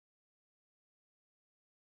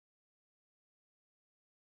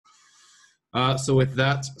So with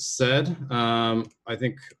that said, I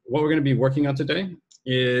think what we're going to be working on today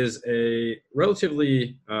is a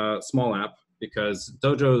relatively small app because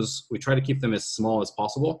dojos, we try to keep them as small as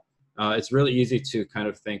possible. It's really easy to kind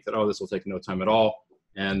of think that, oh, this will take no time at all.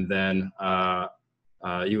 And then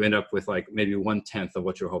you end up with like maybe 1/10 of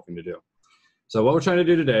what you're hoping to do. So what we're trying to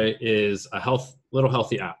do today is a little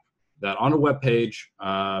healthy app that on a web page,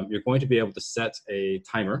 you're going to be able to set a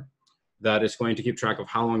timer that is going to keep track of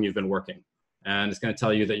how long you've been working. And it's going to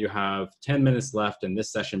tell you that you have 10 minutes left in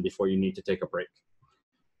this session before you need to take a break.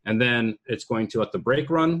 And then it's going to let the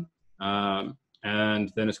break run,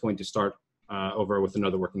 and then it's going to start over with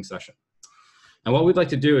another working session. And what we'd like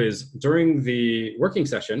to do is, during the working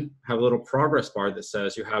session, have a little progress bar that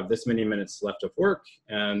says you have this many minutes left of work,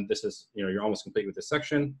 and this is, you're almost complete with this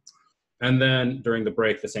section. And then during the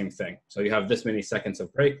break, the same thing. So you have this many seconds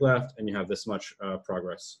of break left, and you have this much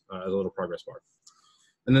progress, as a little progress bar.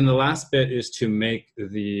 And then the last bit is to make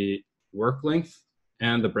the work length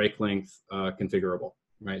and the break length configurable,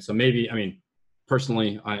 right? So maybe,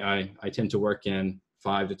 personally, I tend to work in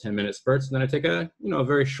 5 to 10 minute spurts, and then I take a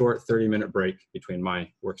very short 30-minute break between my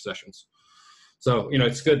work sessions. So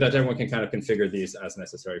it's good that everyone can kind of configure these as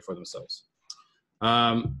necessary for themselves.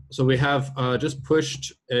 So we have just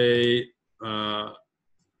pushed a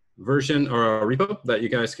version or a repo that you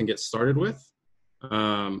guys can get started with.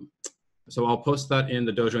 So I'll post that in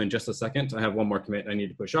the dojo in just a second. I have one more commit I need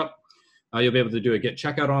to push up. You'll be able to do a git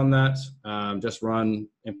checkout on that. Just run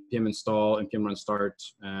npm install, npm run start,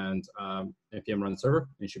 and npm run server. And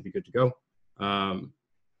you should be good to go.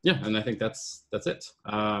 Yeah, and I think that's it.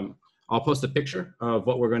 I'll post a picture of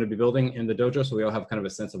what we're going to be building in the dojo so we all have kind of a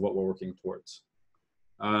sense of what we're working towards.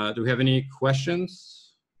 Do we have any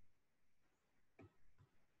questions?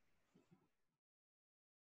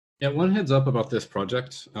 Yeah, one heads up about this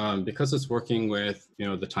project. Because it's working with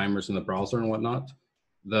the timers in the browser and whatnot,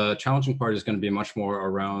 the challenging part is going to be much more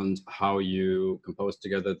around how you compose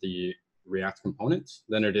together the React components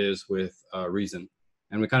than it is with Reason.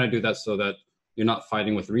 And we kind of do that so that you're not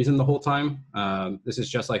fighting with Reason the whole time. This is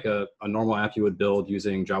just like a normal app you would build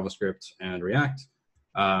using JavaScript and React,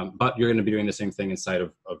 but you're going to be doing the same thing inside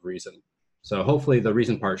of Reason. So hopefully the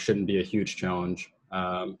Reason part shouldn't be a huge challenge.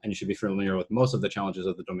 And you should be familiar with most of the challenges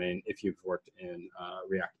of the domain if you've worked in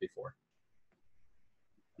React before.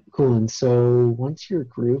 Cool. And so once your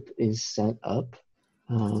group is set up,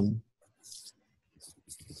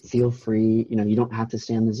 feel free, you don't have to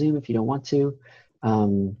stay on the Zoom if you don't want to.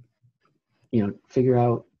 Figure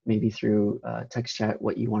out maybe through text chat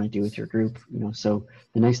what you want to do with your group. So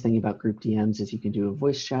the nice thing about group DMs is you can do a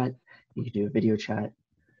voice chat, you can do a video chat,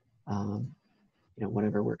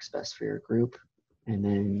 whatever works best for your group. And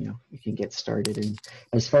then, you can get started. And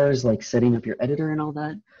as far as like setting up your editor and all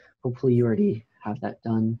that, hopefully you already have that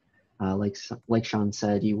done. Like Sean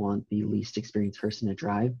said, you want the least experienced person to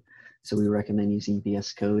drive. So we recommend using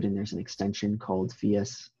VS Code, and there's an extension called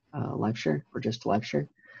VS LiveShare or just LiveShare.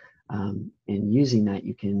 And using that,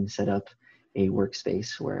 you can set up a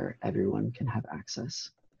workspace where everyone can have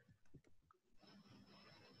access.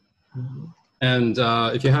 And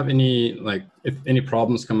if you have any, if any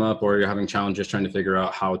problems come up or you're having challenges trying to figure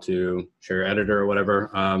out how to share your editor or whatever,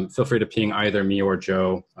 feel free to ping either me or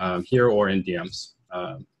Joe here or in DMs.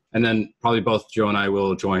 And then probably both Joe and I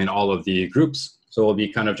will join all of the groups. So we'll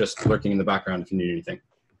be kind of just lurking in the background if you need anything.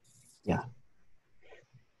 Yeah.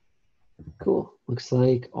 Cool. Looks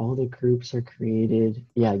like all the groups are created.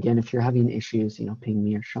 Yeah, again, if you're having issues, ping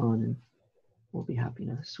me or Sean and we'll be happy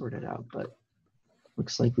to sort it out. But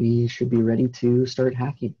looks like we should be ready to start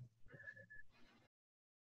hacking.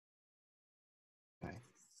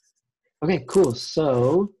 Okay, cool.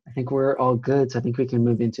 So I think we're all good. So I think we can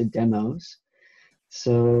move into demos.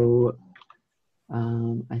 So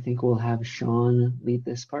I think we'll have Sean lead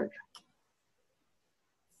this part.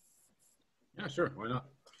 Yeah, sure. Why not?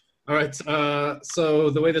 All right. So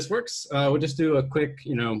the way this works, we'll just do a quick,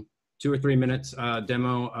 2 or 3 minutes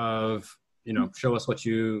demo of, show us what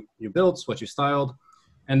you built, what you styled,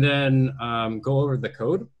 and then go over the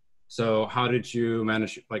code. So how did you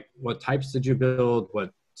manage, what types did you build?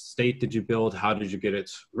 What state did you build? How did you get it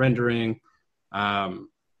rendering?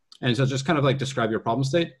 And so just kind of describe your problem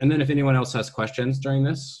state. And then if anyone else has questions during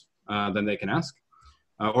this, then they can ask,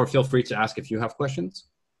 or feel free to ask if you have questions.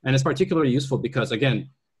 And it's particularly useful because, again,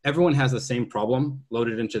 everyone has the same problem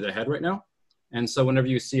loaded into their head right now. And so whenever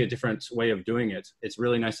you see a different way of doing it, it's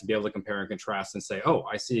really nice to be able to compare and contrast and say, oh,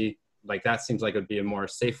 I see, that seems like it would be a more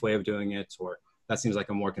safe way of doing it, or that seems like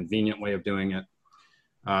a more convenient way of doing it.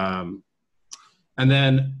 And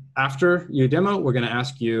then after you demo, we're going to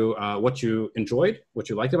ask you what you enjoyed, what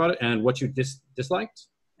you liked about it, and what you disliked.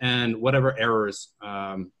 and whatever errors,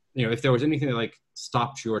 if there was anything that like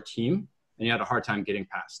stopped your team and you had a hard time getting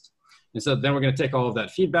past. And so then we're going to take all of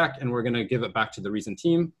that feedback and we're going to give it back to the Reason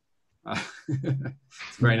team. It's a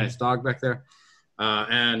very nice dog back there.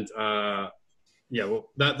 Yeah, well,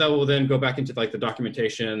 that will then go back into like the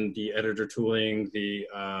documentation, the editor tooling,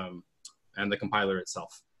 and the compiler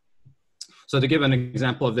itself. So to give an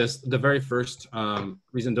example of this, the very first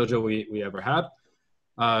Reason Dojo we ever had,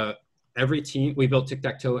 every team, we built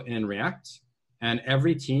tic-tac-toe in React, and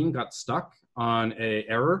every team got stuck on a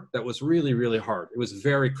error that was really, really hard. It was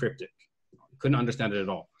very cryptic. Couldn't understand it at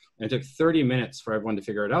all. And it took 30 minutes for everyone to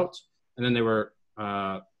figure it out, and then they were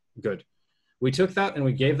good. We took that and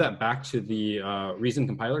we gave that back to the Reason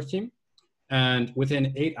compiler team. And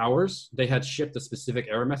within 8 hours, they had shipped a specific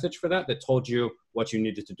error message for that told you what you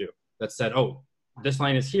needed to do. That said, oh, this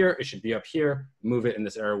line is here, it should be up here, move it, and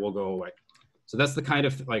this error will go away. So that's the kind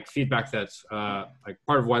of like feedback that's like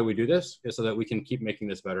part of why we do this, is so that we can keep making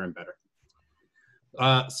this better and better.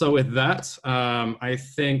 So with that, I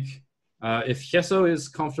think if Hyeso is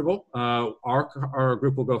comfortable, our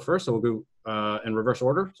group will go first. So we'll go in reverse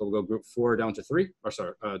order. So we'll go group 4 down to 3, or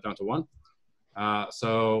sorry, down to 1.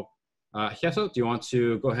 Hyeso, do you want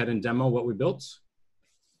to go ahead and demo what we built?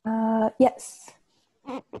 Yes.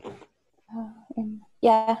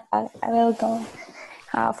 Yeah, I will go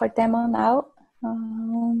for demo now.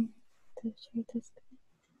 To share the screen.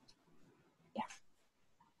 Yeah.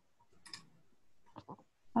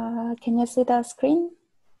 Can you see the screen?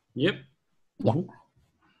 Yep. Yeah.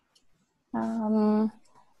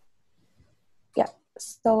 Yeah.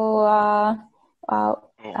 So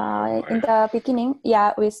in the beginning,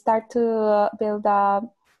 yeah, we start to build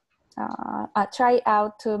try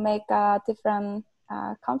out to make different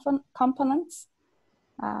components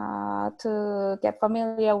to get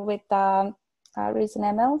familiar with Reason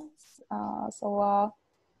ML.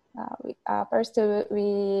 First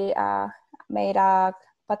we made a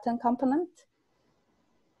button component,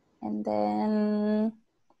 and then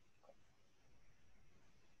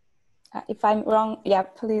if I'm wrong, yeah,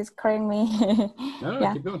 please correct me. No,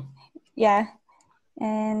 yeah. keep going. Yeah,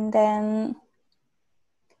 and then.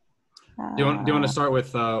 Do you want to start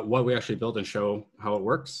with what we actually built and show how it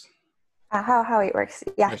works? How it works?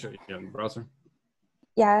 Yeah. Yeah, in the browser.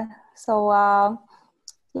 Yeah. So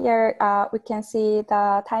here we can see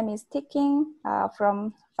the time is ticking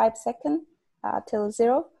from 5 seconds till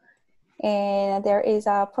 0, and there is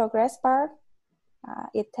a progress bar.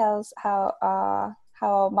 It tells how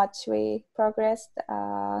much we progressed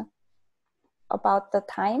about the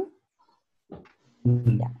time.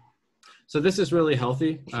 Yeah. So this is really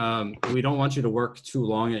healthy. We don't want you to work too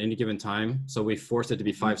long at any given time, so we force it to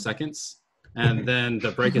be 5 seconds, and then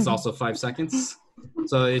the break is also 5 seconds.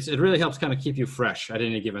 So it really helps kind of keep you fresh at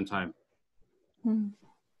any given time.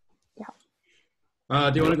 Yeah.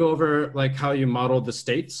 Do you want to go over like how you modeled the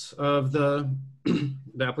states of the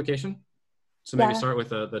the application? So maybe start with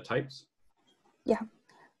the types. Yeah.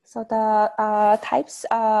 So the types,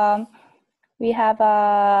 we have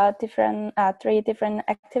different 3 different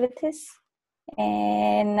activities,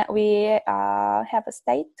 and we have a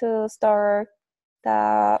state to store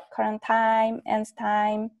the current time, end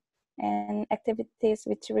time, and activities,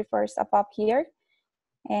 which refers above here.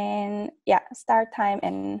 And yeah, start time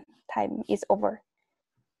and time is over.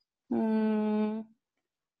 And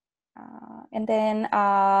then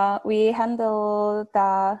we handle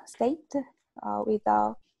the state with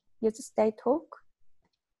the use state hook.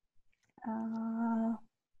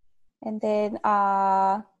 And then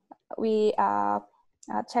we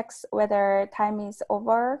checks whether time is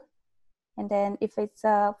over, and then if it's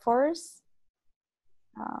false,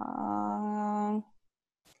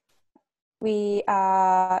 we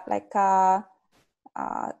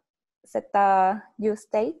set the use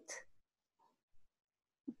state,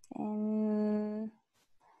 and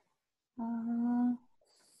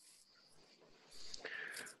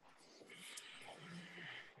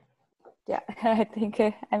yeah, I think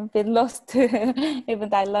I'm a bit lost, even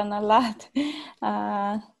though I learned a lot.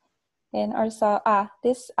 And also,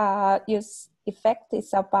 this use effect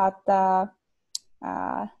is about the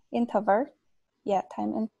interval. Yeah,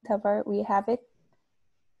 time interval, we have it.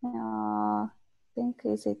 I think,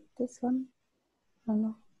 is it this one? Oh,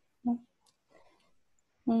 no.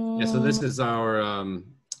 Yeah, so this is our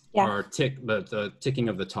tick, the ticking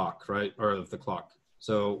of the talk, right, or of the clock.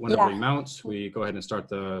 So whenever we mount, we go ahead and start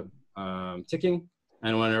the ticking,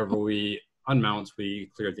 and whenever we unmount, we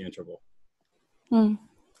clear the interval.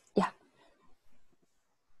 Yeah.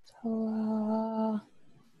 So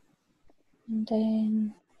and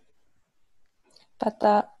then,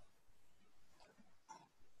 but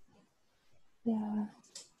yeah.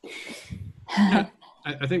 Yeah,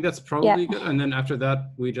 I think that's probably good. And then after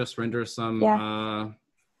that, we just render some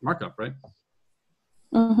markup, right?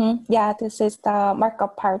 Yeah, this is the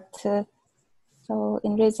markup part. So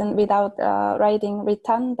in Reason, without writing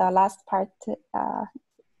return, the last part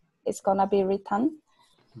is gonna be return.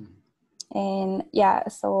 And yeah,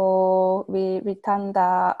 so we return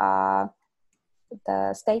the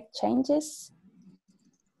state changes,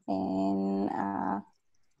 and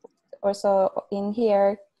also in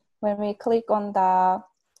here, when we click on the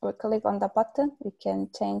button, we can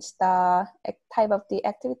change the type of the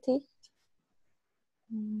activity.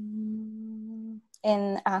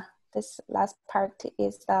 And this last part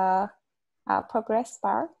is the progress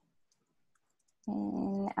bar.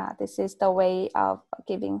 And this is the way of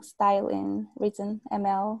giving style in Reason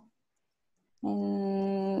ML.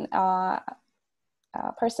 And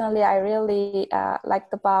personally, I really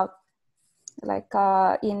liked about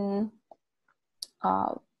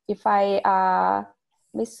if I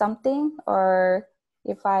miss something, or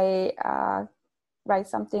if I write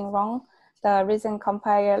something wrong, the Reason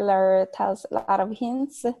compiler tells a lot of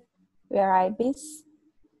hints where I miss.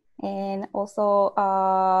 And also,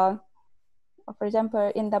 for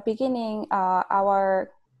example, in the beginning, our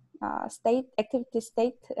activity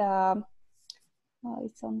state,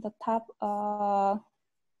 it's on the top.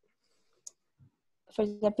 For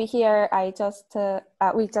example, here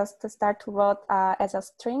we just start to write as a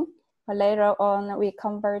string, but later on we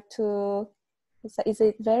convert to, is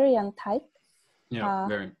it variant type? Yeah,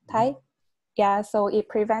 variant type. Yeah, so it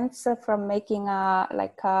prevents from making a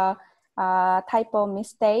typo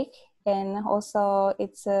mistake, and also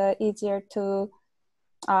it's easier to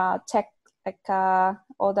check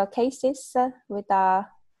all the cases with a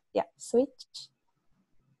switch.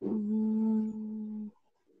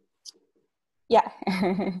 Yeah.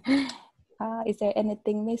 Is there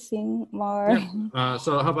anything missing more? Yeah.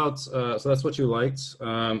 So how about, so that's what you liked.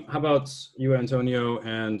 How about you, Antonio,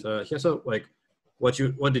 and so like, what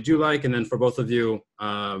did you like? And then for both of you,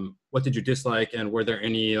 what did you dislike? And were there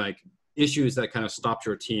any like issues that kind of stopped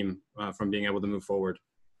your team from being able to move forward?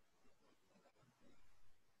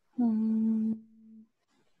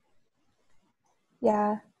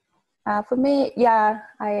 Yeah. For me, yeah,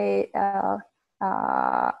 I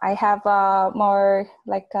have more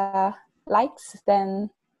likes than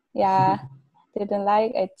didn't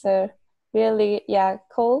like. It's really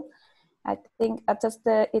cool. I think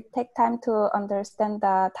it takes time to understand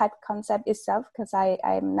the type concept itself, because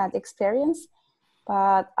I'm not experienced.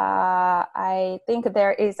 But I think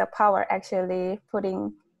there is a power actually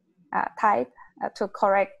putting type to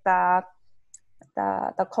correct the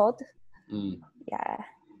code. Yeah.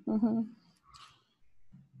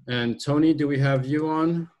 And Tony, do we have you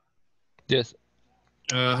on? Yes.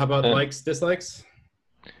 How about likes, dislikes?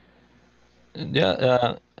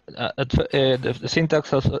 Yeah, the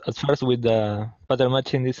syntax at first with the pattern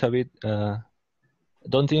matching is a bit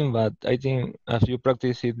daunting, but I think as you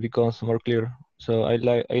practice it becomes more clear. So I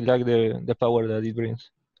like the power that it brings.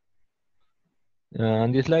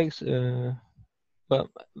 And dislikes, but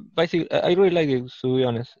basically I really like it, to be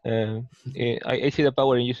honest. I see the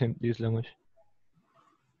power in using this language.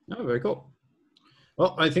 Oh, very cool.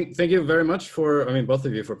 Well, thank you very much for, both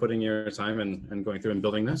of you, for putting your time and going through and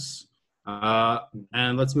building this.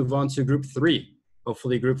 And let's move on to group 3.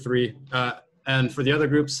 Hopefully group 3. And for the other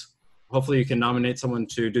groups, hopefully you can nominate someone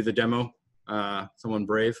to do the demo, someone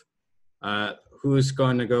brave. Who's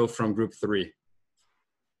going to go from group 3?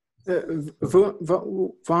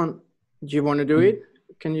 Vaughn, do you want to do it?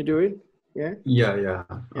 Can you do it? Yeah? Yeah.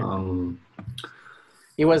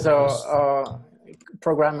 He was a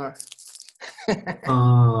programmer.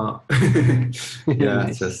 Yeah,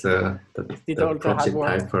 just the project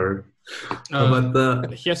typer.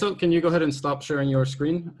 So can you go ahead and stop sharing your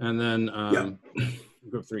screen, and then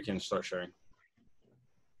group 3 can start sharing.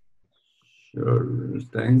 Sure,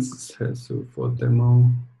 thanks Jesus for demo.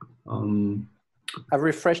 I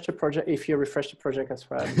refreshed the project. If you refresh the project as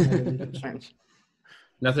well, change.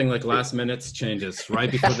 Nothing like last minute changes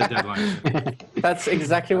right before the deadline. That's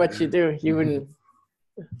exactly what you do. You wouldn't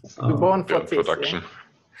be born for this. Production.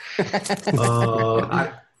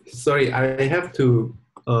 Sorry, I have to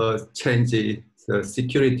change the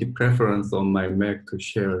security preference on my Mac to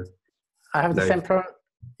share. I have the same problem.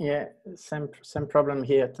 Yeah, same problem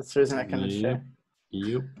here. That's the reason I cannot share.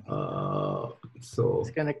 Yep. So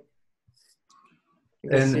it's gonna.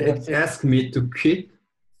 And it asked me to quit.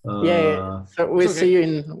 Yeah. So we'll see you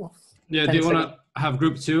in. Yeah. Do you want to have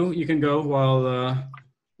group 2? You can go while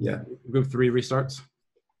group 3 restarts.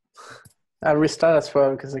 I'll restart as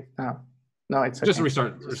well because no, it's okay. Just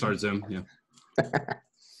restart Zoom. Yeah.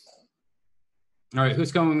 All right,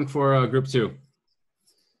 who's coming for group 2?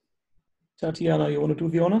 Tatiana, you want to do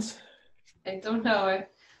the honors? I don't know. I'm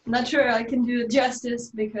not sure I can do it justice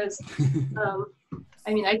because,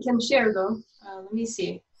 I mean, I can share though. Let me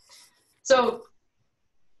see. So,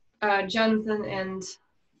 Jonathan and,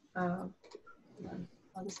 hold on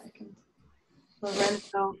 1 second.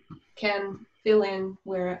 Lorenzo can fill in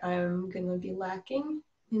where I'm gonna be lacking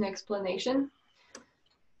in explanation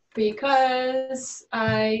because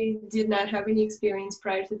I did not have any experience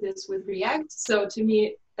prior to this with React. So to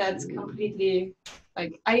me, that's completely,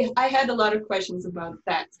 like, I had a lot of questions about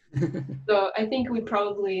that. So I think we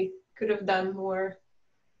probably could have done more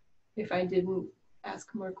if I didn't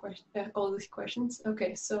ask more questions, all these questions.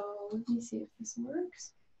 Okay, so let me see if this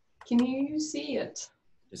works. Can you see it?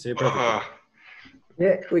 You see it perfectly.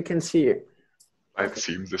 Yeah, we can see you. It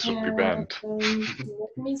seems this would be banned.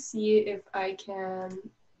 Let me see if I can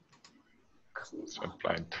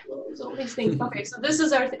Blind. close all these things. Okay, so this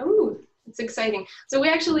is our thing. Ooh, it's exciting. So we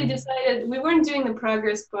actually decided, we weren't doing the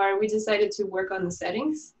progress bar, we decided to work on the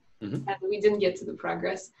settings, and we didn't get to the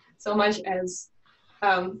progress so much as,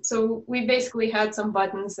 so we basically had some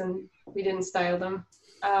buttons and we didn't style them.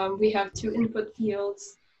 We have 2 input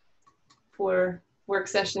fields for work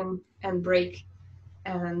session and break.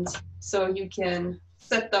 And so you can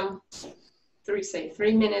set them through, say,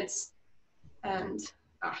 3 minutes. And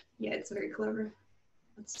yeah, it's very clever.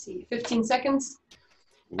 Let's see, 15 seconds.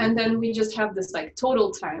 And then we just have this like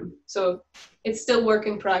total time. So it's still work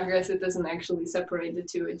in progress. It doesn't actually separate the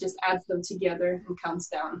two. It just adds them together and counts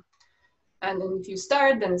down. And then if you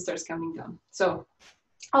start, then it starts counting down. So,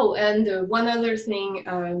 oh, and one other thing,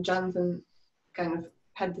 Jonathan kind of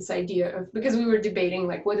had this idea of, because we were debating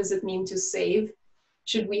like, what does it mean to save?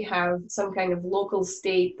 Should we have some kind of local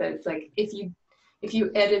state that, like, if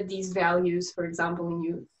you edit these values, for example, and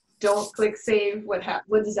you don't click save, what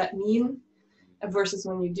does that mean versus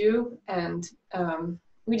when you do? And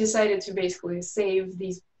we decided to basically save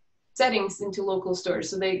these settings into local storage,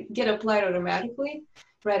 so they get applied automatically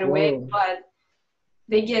right away. Whoa. But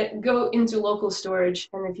they go into local storage,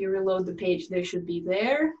 and if you reload the page, they should be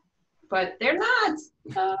there, but they're not.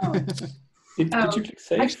 Oh. Did you click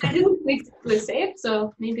save? Actually, I didn't click save,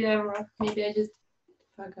 so maybe I just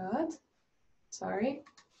forgot. Sorry.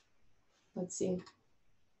 Let's see.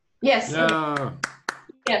 Yes. Yeah.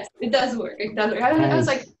 Yes, it does work. It does work. I was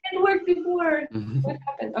like, it didn't work before. What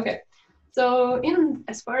happened? Okay. So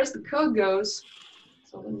as far as the code goes,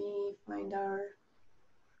 so let me find our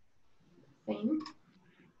thing.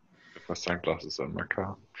 My sunglasses are in my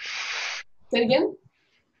car. Say it again?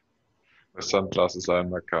 My sunglasses are in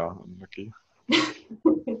my car. Unlucky.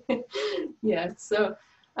 Yeah. So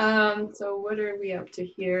what are we up to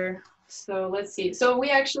here? So let's see. So we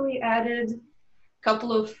actually added a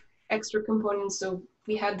couple of extra components. So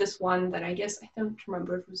we had this one that I guess, I don't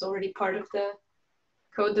remember if it was already part of the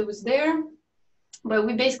code that was there, but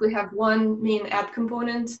we basically have one main app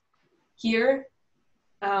component here.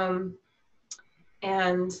 And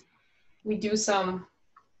we do some,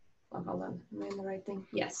 oh, hold on, am I in the right thing?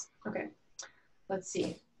 Yes, okay. Let's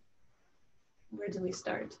see. Where do we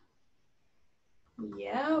start?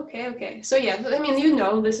 Yeah, okay. So yeah, I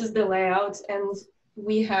mean, this is the layout, and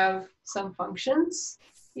we have some functions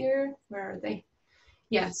here. Where are they?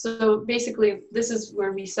 Yeah, so basically this is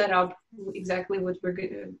where we set up exactly what we're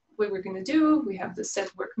gonna do. We have the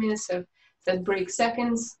set work minutes, set break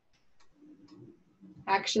seconds,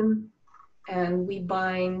 action, and we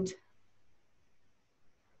bind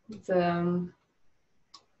them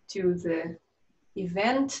to the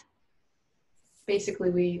event. Basically,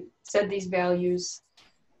 we set these values,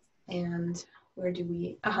 and where do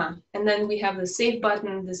we, and then we have the save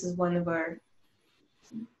button. This is one of our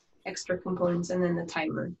extra components, and then the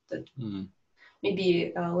timer that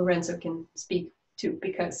maybe Lorenzo can speak to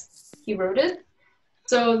because he wrote it.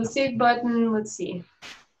 So the save button, let's see.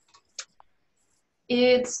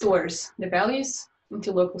 It stores the values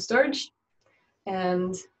into local storage,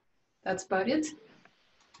 and that's about it.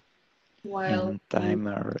 While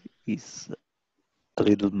timer is a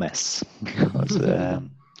little mess because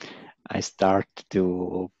I start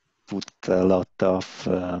to put a lot of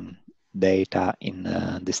data in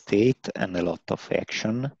the state and a lot of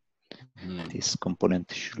action. This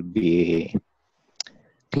component should be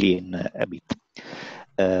clean a bit.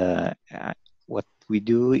 What we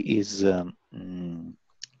do is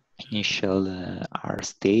initial our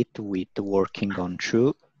state with working on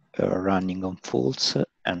true, running on false,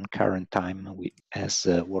 and current time as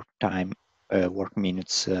work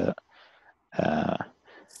minutes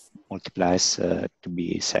multiplies to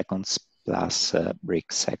be seconds plus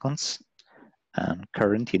break seconds, and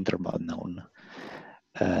current interval known.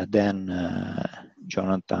 Then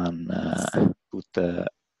Jonathan put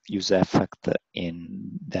use effect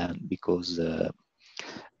in them because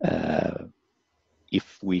if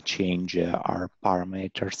we change our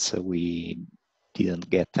parameters, we didn't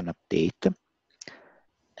get an update.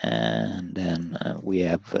 And then we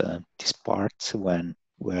have these parts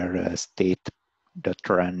where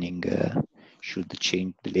state.running should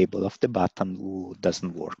change the label of the button, who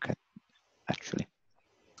doesn't work actually.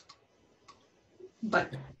 But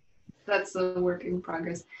that's a work in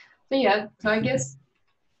progress. So yeah, so I guess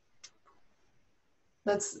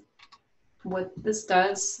that's what this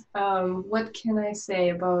does. What can I say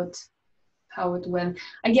about how it went?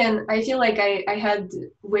 Again, I feel like I had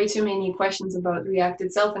way too many questions about React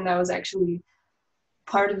itself, and that was actually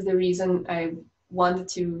part of the reason I wanted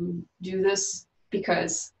to do this,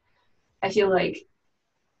 because I feel like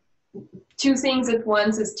 2 things at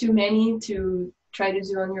once is too many to try to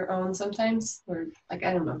do on your own sometimes, or like,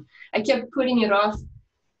 I don't know. I kept putting it off,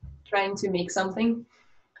 trying to make something,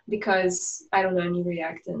 because I don't know any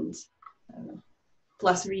React, and I don't know,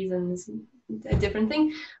 plus Reason is a different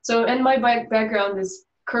thing. So, and my background is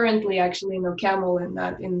currently actually in OCaml and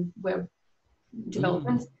not in web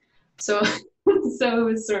development. So, so it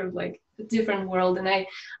was sort of like a different world. And I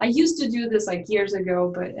used to do this like years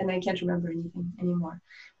ago, and I can't remember anything anymore.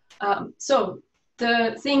 So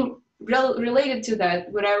the thing related to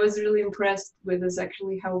that, what I was really impressed with is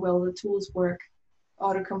actually how well the tools work,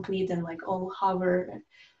 autocomplete and like all hover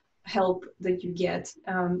help that you get.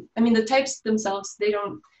 I mean, the types themselves, they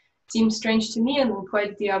don't seem strange to me, and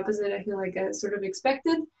quite the opposite, I feel like I sort of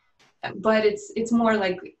expected. But it's more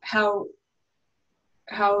like how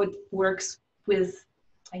it works with,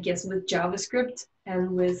 I guess, with JavaScript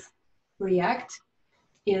and with React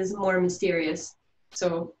is more mysterious.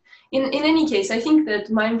 So in any case, I think that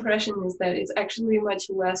my impression is that it's actually much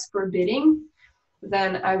less forbidding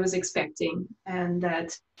than I was expecting, and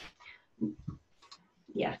that,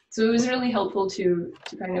 yeah, so it was really helpful to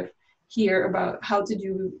kind of hear about how to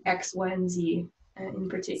do X, Y, and Z in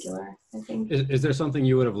particular, I think. Is there something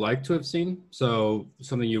you would have liked to have seen? So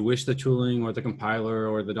something you wish the tooling or the compiler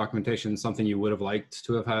or the documentation, something you would have liked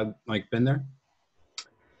to have had, like, been there?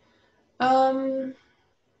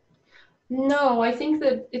 No, I think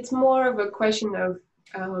that it's more of a question of,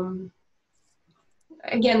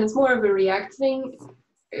 again, it's more of a React thing,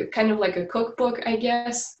 kind of like a cookbook, I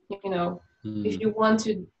guess. You know, if you want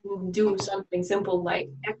to do something simple like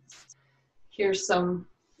X, here's some,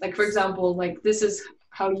 like, for example, like, this is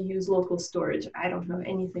how you use local storage. I don't know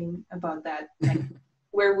anything about that. Like,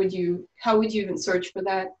 how would you even search for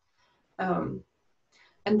that? And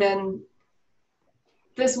then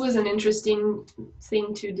this was an interesting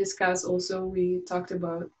thing to discuss also. We talked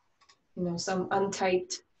about, you know, some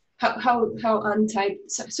untyped, how untyped,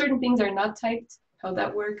 certain things are not typed, how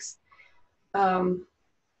that works.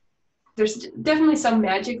 There's definitely some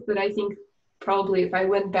magic that I think probably if I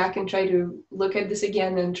went back and tried to look at this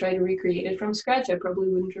again and try to recreate it from scratch, I probably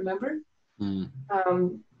wouldn't remember. So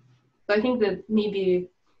I think that maybe,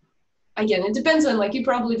 again, it depends on, like, you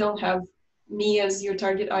probably don't have me as your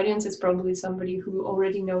target audience. It's probably somebody who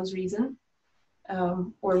already knows Reason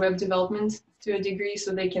or web development to a degree,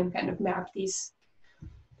 so they can kind of map these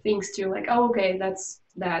things to, like, oh, okay, that's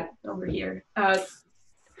that over here.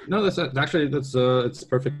 No, that's it's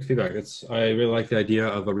perfect feedback. I really like the idea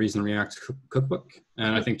of a Reason React cookbook,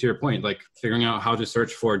 and I think to your point, like, figuring out how to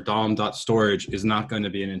search for dom.storage is not going to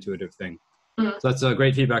be an intuitive thing. So that's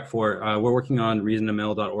great feedback for. We're working on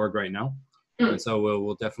reasonml.org right now, and so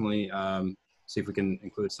we'll definitely see if we can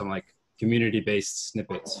include some, like, community-based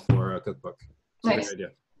snippets for a cookbook. That's a great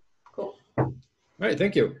idea. Cool. All right,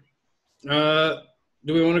 thank you.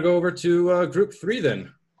 Do we want to go over to group 3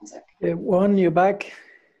 then? Okay, Juan, you're back.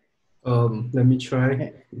 Let me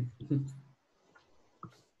try.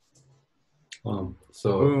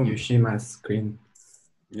 So Boom. you see my screen.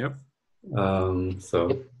 Yep.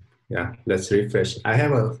 So yeah, let's refresh.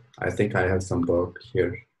 I think I have some bug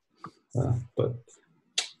here, but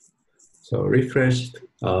so refreshed,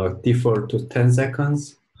 default to 10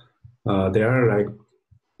 seconds. There are, like,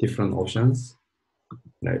 different options,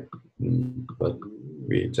 like, but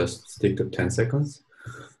we just stick to 10 seconds.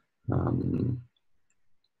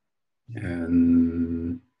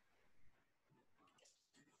 And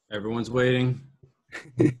Everyone's waiting.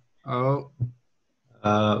 Oh.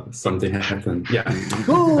 Something happened. Yeah.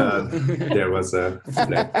 There was a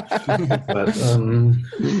flag. But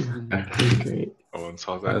great. No one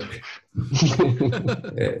saw that.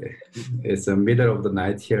 It's the middle of the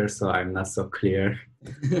night here, so I'm not so clear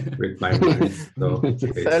with my mind. So it's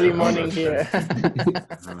early morning here.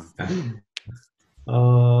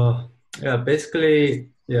 Yeah, basically,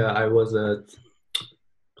 yeah, I was at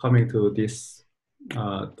coming to this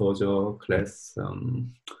Dojo class,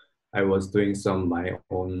 I was doing some my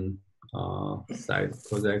own side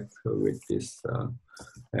project with this,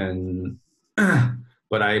 and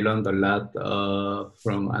but I learned a lot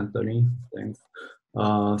from Anthony. Thanks.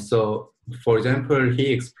 So, for example,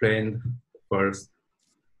 he explained first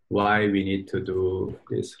why we need to do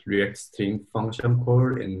this React string function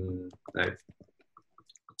call in like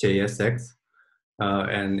JSX,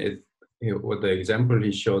 and what the example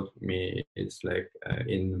he showed me is like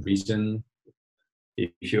in Reason,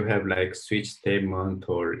 if you have like switch statement,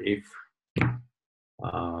 or if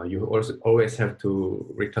you also always have to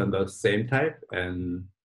return the same type, and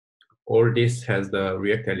all this has the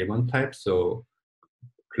React element type, so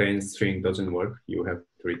plain string doesn't work. You have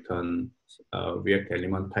to return React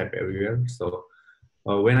element type everywhere. So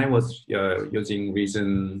when I was using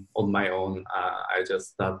Reason on my own, I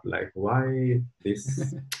just thought like, why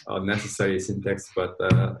this unnecessary syntax? But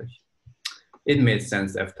it made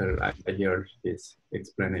sense after I heard his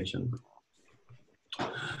explanation.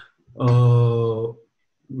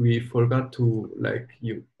 We forgot to like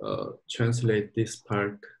translate this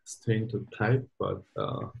part string to type, but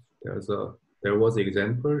there was an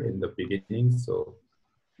example in the beginning, so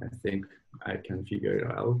I think I can figure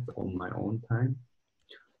it out on my own time.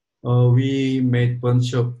 We made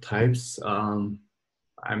bunch of types. I'm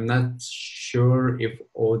not sure if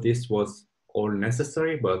all this was all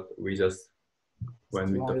necessary, but we just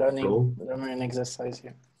went with the flow. Learning exercise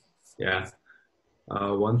here. Yeah.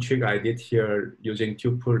 One trick I did here using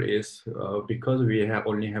tuple is because we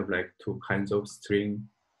only have like two kinds of string,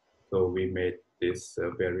 so we made this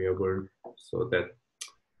variable so that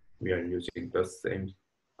we are using the same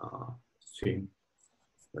string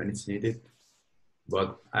when it's needed.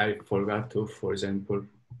 But I forgot to, for example,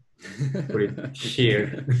 put it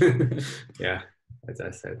here. Yeah, as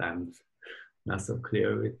I said, I'm not so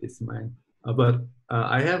clear with this mind. But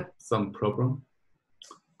I have some problem.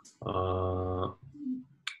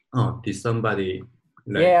 Did somebody?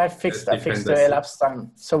 Like, yeah, I fixed the elapsed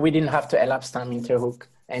time, so we didn't have to elapse time into a hook,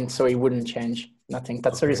 and so it wouldn't change nothing.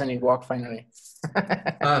 That's the reason it worked finally.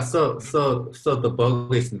 So the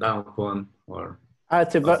bug is now gone, or?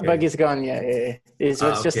 Bug is gone. Yeah. It's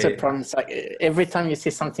just a problem. It's like every time you see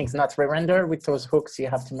something's not re-rendered with those hooks, you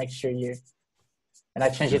have to make sure you. And I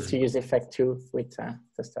changed it to use effect 2 with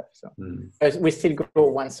the stuff. So we still go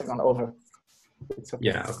 1 second over. It's okay.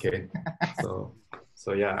 Yeah. Okay.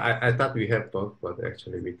 So yeah, I thought we have bug, but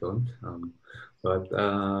actually we don't.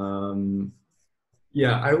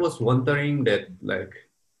 Yeah, I was wondering that like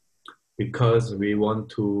because we want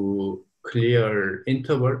to clear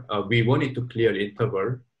interval, we wanted to clear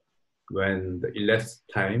interval when the elapsed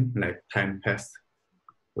time, like time passed,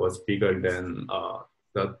 was bigger than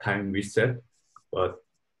the time we set. But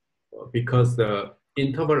because the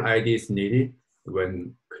interval ID is needed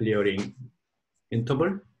when clearing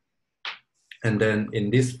interval, and then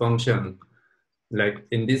in this function, like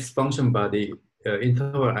in this function body,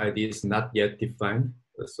 interval ID is not yet defined.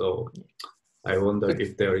 So I wonder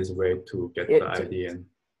if there is a way to get the ID in.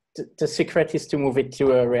 The secret is to move it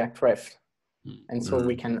to a React ref, and so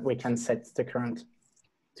we can set the current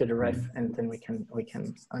to the ref, and then we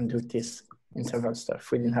can undo this interval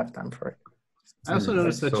stuff. We didn't have time for it. I also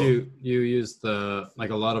noticed that you used a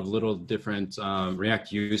lot of little different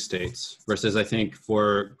React use states versus I think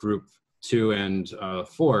for group 2 and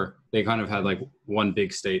 4 they kind of had like one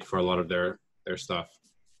big state for a lot of their stuff.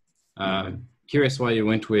 Curious why you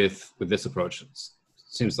went with this approach. It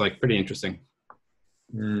seems like pretty interesting.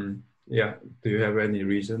 Yeah. Do you have any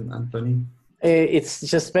reason, Anthony? It's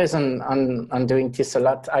just based on doing this a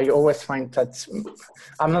lot. I always find that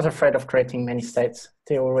I'm not afraid of creating many states.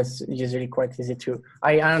 They're always usually quite easy to.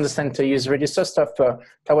 I understand to use register stuff, but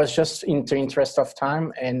that was just in the interest of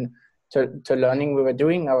time and to learning we were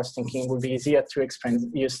doing. I was thinking it would be easier to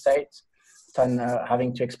explain use state than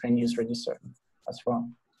having to explain use register as well.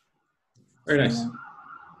 Very nice.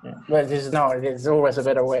 Yeah. But there's always a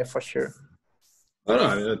better way for sure. Oh,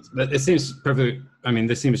 no, it seems perfect. I mean,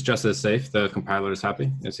 this seems just as safe. The compiler is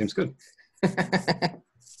happy. It seems good.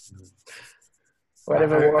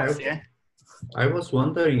 Whatever works, yeah. I was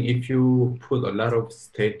wondering if you put a lot of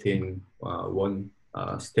state in one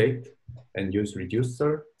state and use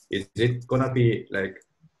reducer, is it gonna be like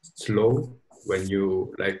slow when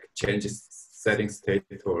you like change setting state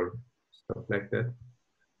or stuff like that?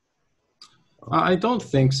 I don't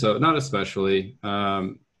think so. Not especially.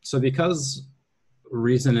 So because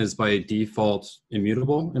Reason is by default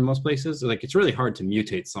immutable in most places, like it's really hard to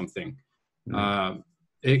mutate something.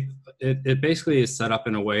 It basically is set up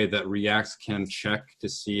in a way that React can check to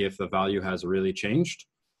see if the value has really changed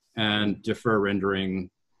and defer rendering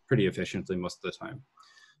pretty efficiently most of the time.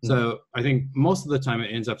 So I think most of the time it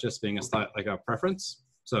ends up just being like a preference.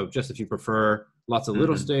 So just if you prefer lots of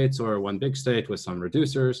little states or one big state with some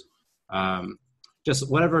reducers, just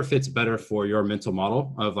whatever fits better for your mental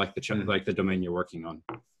model of like the domain you're working on.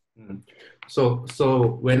 So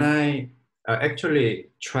when I actually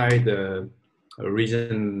tried the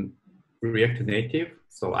Reason React Native,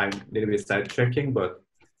 so I'm a little bit sidetracking, but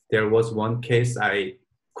there was one case I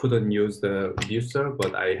couldn't use the reducer,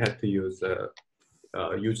 but I had to use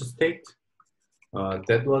user state.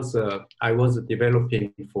 That was I was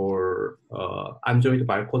developing for Android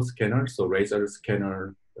barcode scanner, so Razor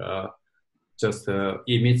scanner just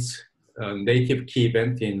emits a native key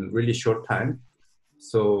event in really short time.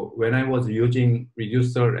 So when I was using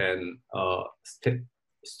reducer and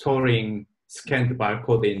storing scanned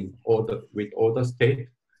barcode in with order state,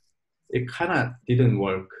 it kind of didn't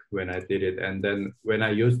work when I did it. And then when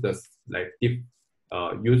I used the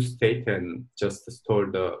use state and just store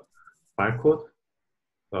the barcode,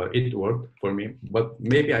 it worked for me. But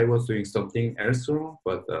maybe I was doing something else wrong.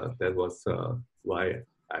 But that was why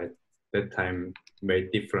I that time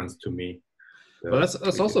made difference to me. Well,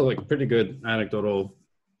 that's also like pretty good anecdotal.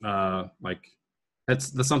 Like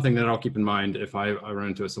that's something that I'll keep in mind if I run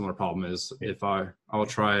into a similar problem. Is if I'll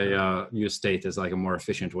try use state as like a more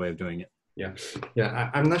efficient way of doing it. Yeah.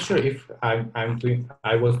 I'm not sure if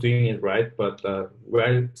I was doing it right, but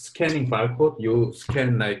while scanning barcode, you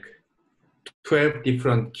scan like 12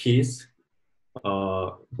 different keys,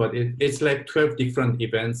 but it's like 12 different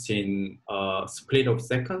events in a split of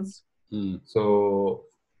seconds. So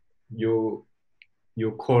you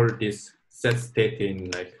call this set state in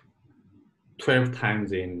like 12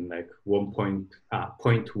 times in like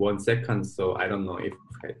 0.1 seconds. So I don't know if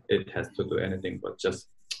it has to do anything, but just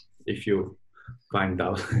if you find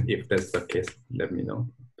out if that's the case, let me know.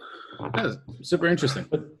 That's super interesting.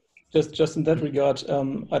 But just in that regard,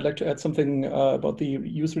 I'd like to add something about the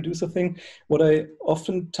use reducer thing. What I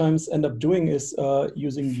oftentimes end up doing is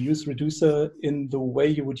using use reducer in the way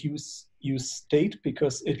you would use state,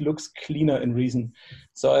 because it looks cleaner in Reason.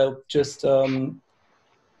 So I'll just you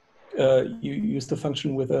use the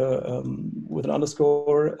function with an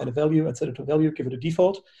underscore and a value and set it to value, give it a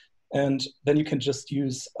default. And then you can just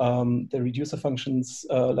use the reducer functions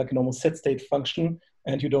like a normal set state function,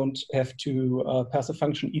 and you don't have to pass a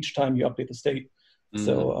function each time you update the state.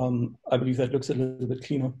 So I believe that looks a little bit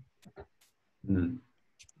cleaner. Oh,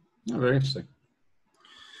 very interesting.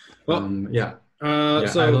 Well,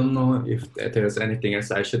 so I don't know if there's anything else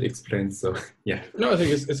I should explain. So yeah. No, I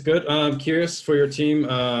think it's good. I'm curious for your team,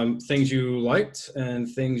 things you liked and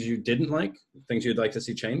things you didn't like, things you'd like to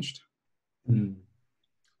see changed.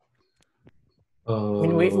 I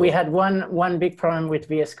mean, we had one big problem with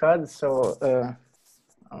VS Code, so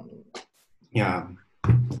yeah.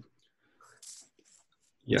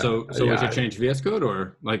 So we should change VS Code,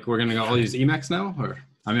 or like we're gonna all use Emacs now, or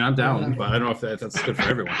I mean I'm down, but I don't know if that's good for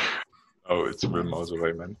everyone. Oh, it's Vim all the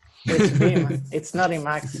way, man. It's Vim. It's not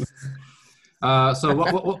Emacs. So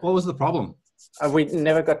what was the problem? We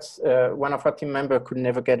never got one of our team members could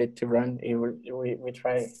never get it to run. We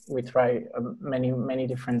try many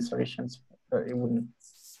different solutions, but it wouldn't.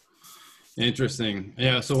 Interesting.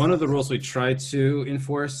 Yeah. So one of the rules we try to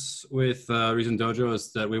enforce with Reason Dojo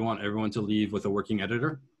is that we want everyone to leave with a working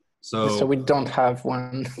editor. So we don't have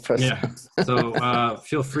one first. Yeah. So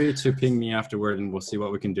feel free to ping me afterward, and we'll see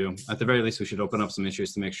what we can do. At the very least, we should open up some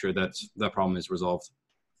issues to make sure that that problem is resolved.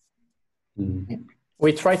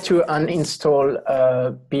 We try to uninstall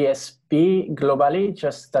BSB globally,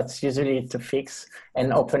 just that's usually to fix,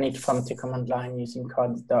 and open it from the command line using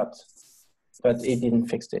code dot, but it didn't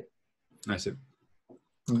fix it. I see.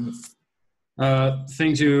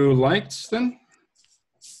 Things you liked then?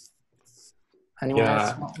 Anyone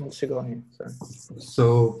else wants to go here? Sorry.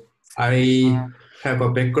 So I have a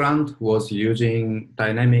background was using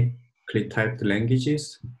dynamically typed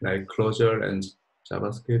languages like Clojure and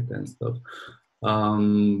JavaScript and stuff.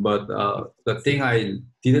 But the thing I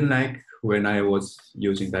didn't like when I was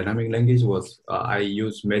using dynamic language was I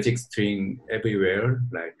use magic string everywhere.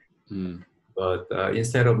 Like, but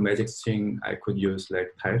instead of magic string, I could use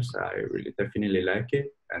like types. I really definitely like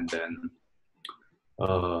it. And then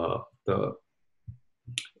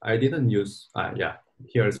I didn't use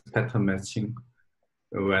here's pattern matching.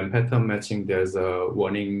 When pattern matching, there's a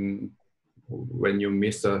warning when you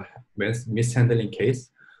miss a mishandling case.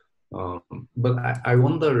 But I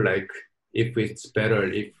wonder like if it's better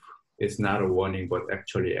if it's not a warning but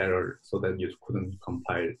actually error, so that you couldn't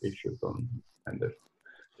compile if you don't handle.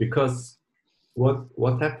 Because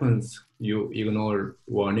what happens you ignore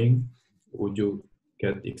warning? Would you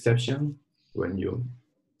get exception when you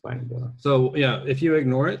find the... So yeah, if you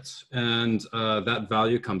ignore it and that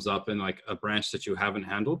value comes up in like a branch that you haven't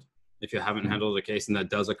handled, if you haven't handled a case and that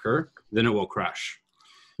does occur, then it will crash.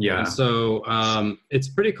 Yeah. And so it's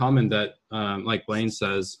pretty common that, like Blaine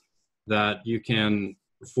says, that you can,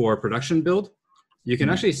 for production build, you can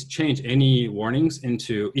actually change any warnings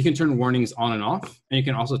into, you can turn warnings on and off, and you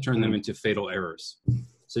can also turn them into fatal errors.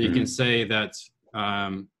 So you can say that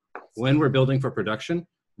when we're building for production,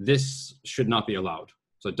 this should not be allowed.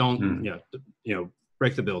 So don't,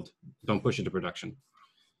 break the build. Don't push it to production.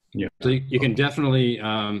 Yeah. So you can definitely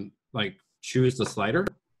like choose the slider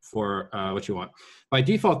for what you want. By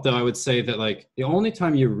default, though, I would say that like the only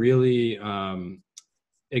time you really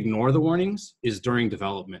ignore the warnings is during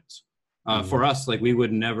development. For us, like we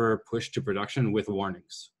would never push to production with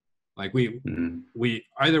warnings. Like we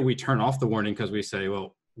either we turn off the warning because we say,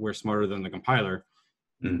 well, we're smarter than the compiler,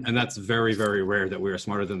 and that's very, very rare that we are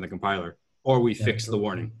smarter than the compiler, or we fix the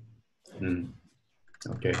warning.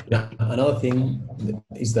 Okay. Yeah. Another thing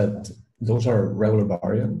is that those are regular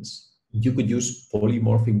variants. You could use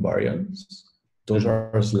polymorphic variants. Those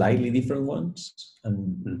are slightly different ones,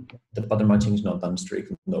 and the pattern matching is not that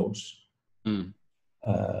strict in those.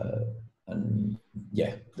 And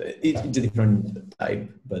yeah, it's a different type,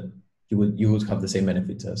 but you would have the same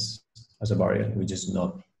benefits as a variant, which is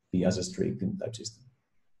not be as strict in type system.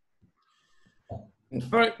 All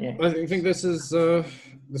right, yeah. I think this is I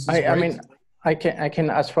great. mean, I can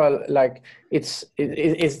as well, like it's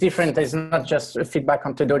different. It's not just feedback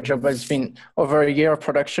onto Dojo, but it's been over a year of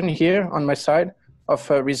production here on my side of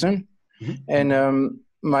Reason, and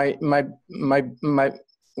my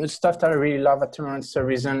stuff that I really love at the moment is the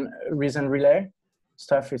Reason Relay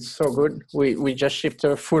stuff. It's so good. We just shipped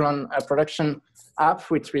a full-on production app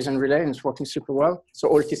with Reason Relay, and it's working super well. So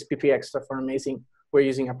all this PPX stuff are amazing. We're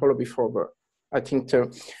using Apollo before, but I think too.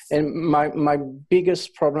 And my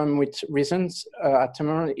biggest problem with Reasons at the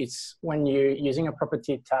moment is when you're using a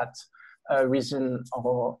property that Reason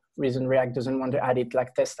or Reason React doesn't want to add it,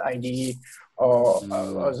 like test ID, or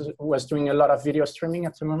was doing a lot of video streaming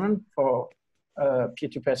at the moment for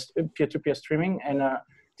peer-to-peer streaming, and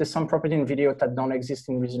there's some property in video that don't exist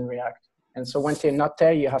in Reason React. And so when they're not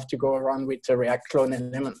there, you have to go around with the React clone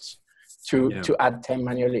elements to add them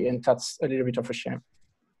manually, and that's a little bit of a shame.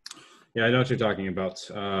 Yeah, I know what you're talking about.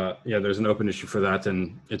 Yeah, there's an open issue for that,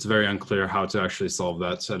 and it's very unclear how to actually solve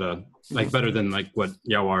that at a better than like what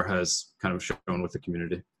Yawar has kind of shown with the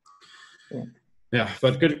community. Yeah,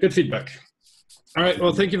 but good feedback. All right,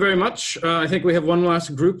 well, thank you very much. I think we have one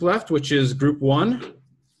last group left, which is group 1.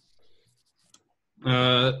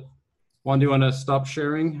 Juan, do you want to stop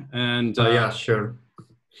sharing? And yeah, sure.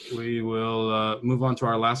 We will move on to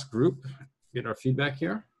our last group, get our feedback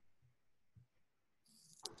here.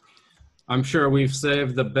 I'm sure we've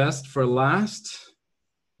saved the best for last.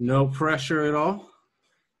 No pressure at all.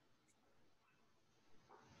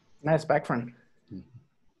 Nice background.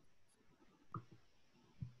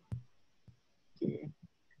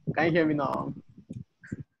 Can you hear me now?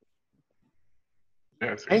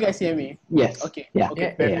 Yes. Can you guys hear me? Yes. Okay. Yeah.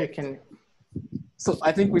 Okay. Yeah. Can. So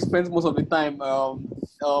I think we spent most of the time.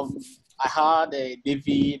 I had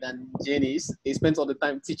David and Janice. They spent all the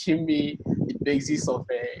time teaching me the basics of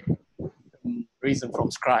Reason from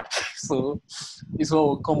scratch. So this is what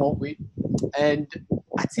we'll come up with, and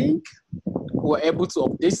I think we're able to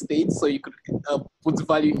update state. So you could put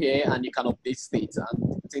value here, and you can update state.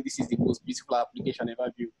 And I think this is the most beautiful application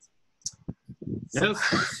ever built. Yes,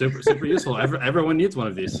 super useful. Everyone needs one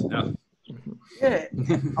of these. Yeah. Yeah,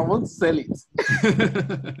 I want to sell it.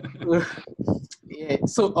 Yeah.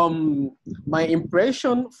 So my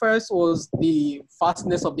impression first was the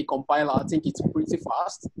fastness of the compiler. I think it's pretty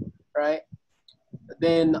fast, right?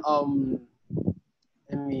 Then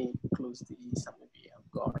let me close this. Maybe I've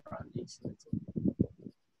gone around this.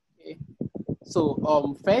 Okay.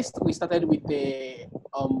 So first we started with the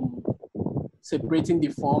separating the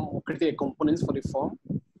form. We created a component for the form,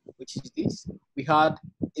 which is this. We had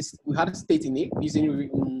a state in it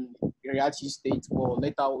using React state, but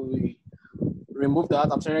later we removed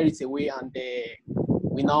that, abstracted it away, and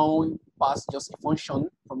we now pass just a function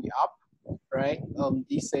from the app, right?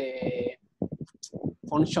 This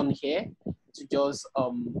function here to just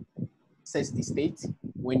set the state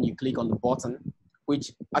when you click on the button,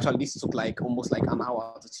 which actually this took like almost like an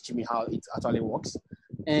hour to teach me how it actually works.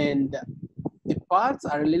 And the part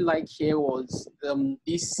I really like here was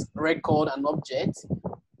this record and object.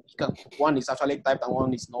 One is actually typed and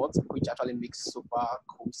one is not, which actually makes super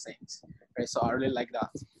cool sense. Right, so I really like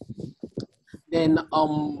that. Then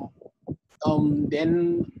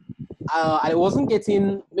I wasn't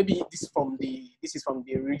getting, maybe this is from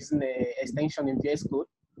the Reason extension in VS Code.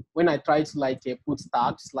 when I try to like put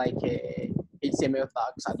tags like HTML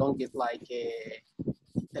tags, I don't get like a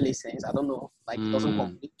IntelliSense. I don't know, like it doesn't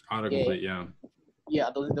complete. Autocomplete, yeah. Yeah,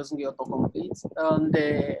 it doesn't get autocomplete. And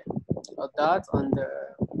that and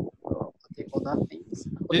the other things.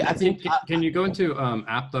 Okay, I think. Can you go into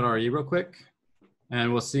app.re real quick?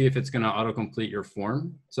 And we'll see if it's going to autocomplete your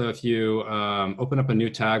form. So if you open up a new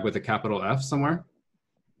tag with a capital F somewhere.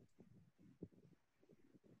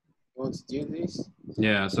 You want to do this?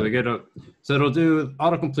 Yeah, so so it'll do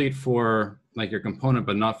autocomplete for like your component,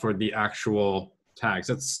 but not for the actual tags.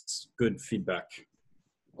 That's good feedback.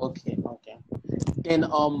 Okay. Then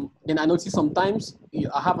I notice sometimes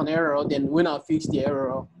I have an error. Then when I fix the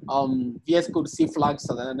error, VS Code still flags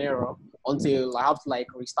as an error until I have to like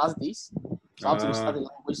restart this. So I have to restart the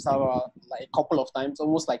language server like a couple of times,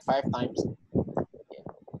 almost like 5 times. Yeah.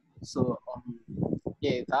 So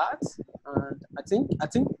yeah, that, and I think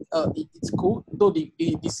it's cool. Though the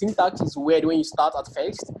syntax is weird when you start at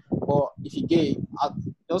first, but if you get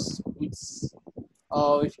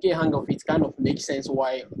if you get hang of it, it kind of makes sense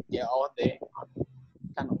why they're out there and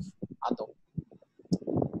kind of add up.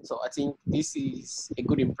 So I think this is a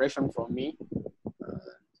good impression from me.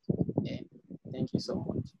 Yeah, thank you so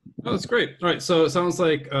much. Oh, that's great. All right, so it sounds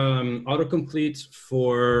like autocomplete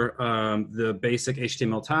for the basic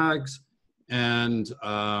HTML tags and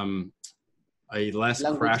a less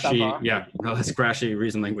crashy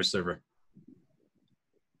Reason language server.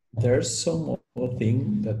 There's some other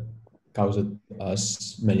thing that caused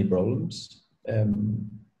us many problems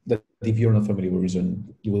that if you're not familiar with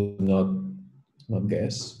Reason, you will not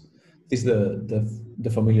guess. Is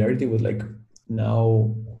the familiarity with like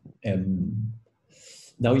now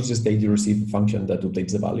it's just that you receive a function that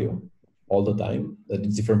updates the value all the time, that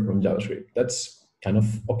it's different from JavaScript. That's kind of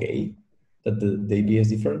okay, that the idea is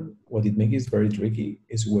different. What it makes it very tricky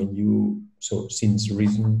is when since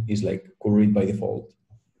Reason is like curried by default,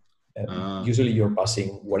 usually you're passing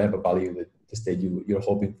whatever value that the state you're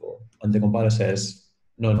hoping for. And the compiler says,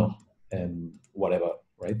 no, whatever,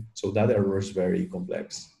 right? So that error is very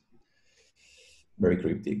complex, very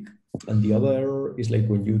cryptic. And the other error is like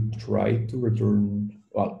when you try to return,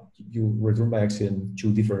 you return by accident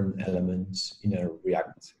 2 different elements in a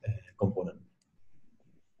React component.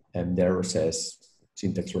 And the error says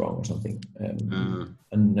syntax wrong or something. And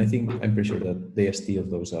I'm pretty sure that the ST of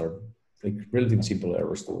those are like relatively simple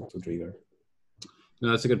errors to trigger.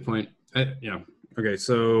 No, that's a good point. Yeah. Okay.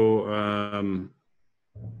 So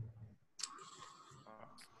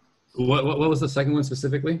what was the second one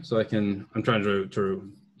specifically? So I'm trying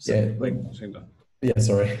to yeah,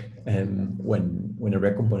 sorry. When a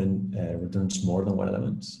React component returns more than 1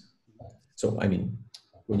 element. So I mean,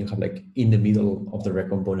 when you have like in the middle of the React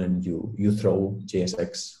component, you throw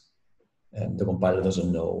JSX, and the compiler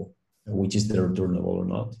doesn't know which is the returnable or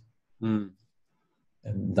not. And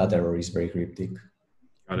that error is very cryptic.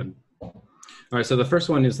 Got it. All right, so the first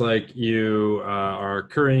one is like you are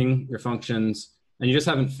currying your functions and you just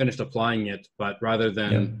haven't finished applying it, but rather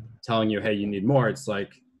than telling you, hey, you need more, it's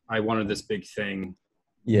like, I wanted this big thing.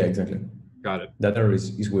 Yeah, exactly. Got it. That error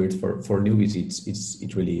is weird. For newbies,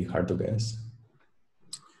 it's really hard to guess.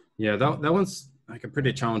 Yeah, that one's like a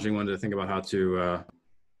pretty challenging one to think about how to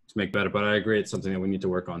make better, but I agree it's something that we need to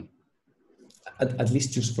work on. At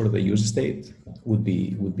least just for the use state would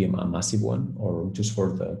be a massive one, or just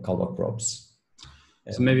for the callback props.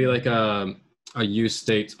 So maybe like a use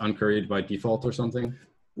state uncurried by default or something?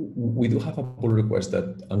 We do have a pull request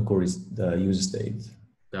that uncurries the use state.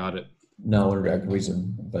 Got it. Now in React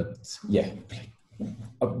Reason, but yeah,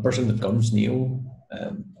 a person that comes new,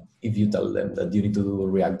 if you tell them that you need to do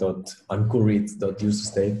react.uncurried.use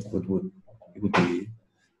state, it would be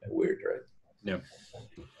weird, right? Yeah.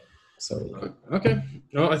 So okay.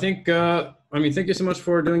 No, I think thank you so much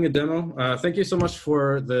for doing a demo. Thank you so much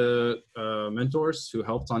for the mentors who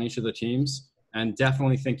helped on each of the teams, and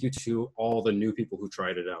definitely thank you to all the new people who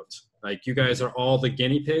tried it out. Like, you guys are all the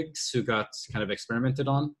guinea pigs who got kind of experimented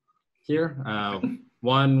on here.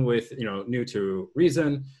 One with new to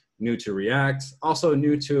Reason, new to React, also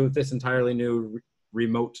new to this entirely new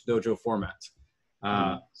remote Dojo format.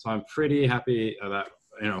 So I'm pretty happy that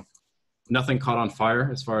nothing caught on fire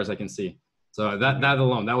as far as I can see. So that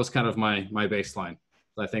alone, that was kind of my baseline.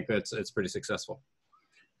 So I think it's pretty successful.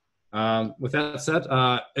 With that said,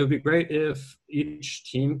 it would be great if each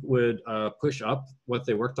team would push up what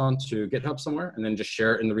they worked on to GitHub somewhere, and then just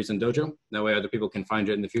share it in the Reason Dojo. That way other people can find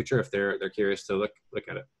it in the future if they're curious to look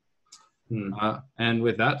at it. And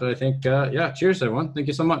with that, I think, cheers everyone. Thank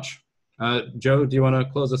you so much. Joe, do you want to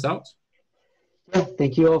close us out? Yeah,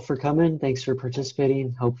 thank you all for coming. Thanks for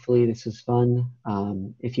participating. Hopefully this was fun.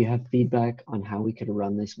 If you have feedback on how we could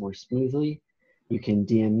run this more smoothly, you can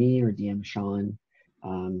DM me or DM Sean.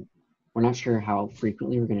 We're not sure how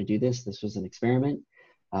frequently we're going to do this. This was an experiment.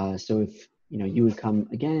 So if you would come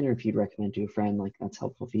again, or if you'd recommend to a friend, like that's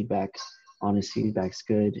helpful feedback. Honest feedback's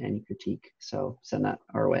good. Any critique, so send that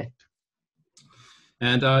our way.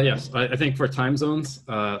 And yes, I think for time zones,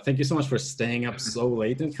 thank you so much for staying up so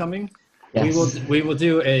late and coming. Yes. We will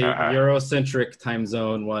do a Eurocentric time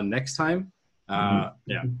zone one next time.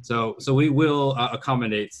 Yeah, so we will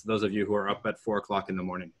accommodate those of you who are up at 4 o'clock in the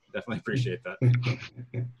morning. Definitely appreciate that.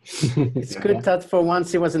 It's good that for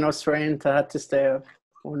once he was an Australian that had to stay up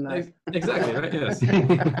all night. Exactly, right? Yes.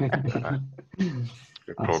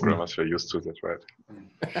 The programmers are used to that, right?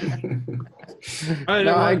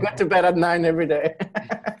 No, I go to bed at 9 every day.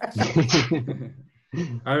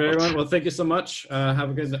 All right, everyone. Well, thank you so much. Have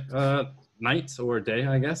a good night or day,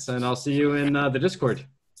 I guess, and I'll see you in the Discord.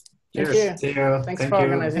 Cheers. Thank you. See you. Thanks for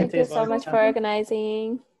organizing. Thank you so much for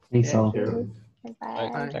organizing. Thanks all.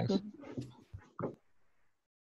 Bye. Thanks.